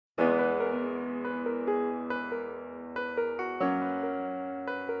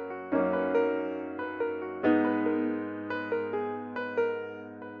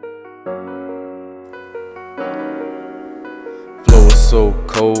so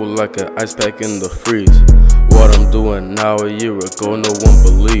cold like an ice pack in the freeze. What I'm doing now a year ago, no one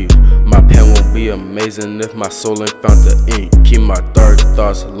believe. My pen won't be amazing if my soul ain't found the ink. Keep my dark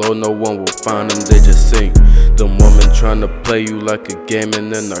thoughts low, no one will find them, they just sink. Them women tryna play you like a game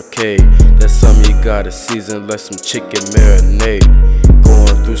in an arcade. That's something you gotta season like some chicken marinade.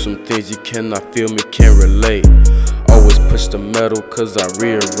 Going through some things you cannot feel me, can't relate. Always push the metal cause I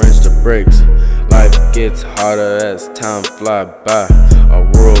rearrange the brakes. Life gets harder as time fly by. A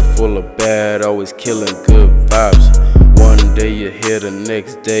world full of bad, always killing good vibes. One day you're here, the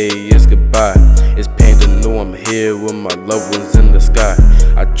next day it's goodbye. It's pain to know I'm here with my loved ones in the sky.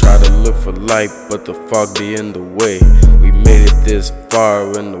 I try to look for light, but the fog be in the way. We made it this far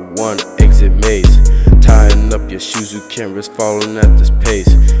in the one exit maze. Tying up your shoes, you can't risk falling at this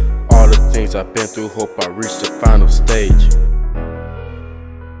pace. All the things I've been through, hope I reach the final stage.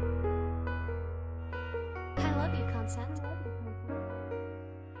 I love you, consent.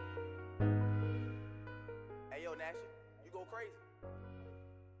 Hey yo, Nashi, you go crazy.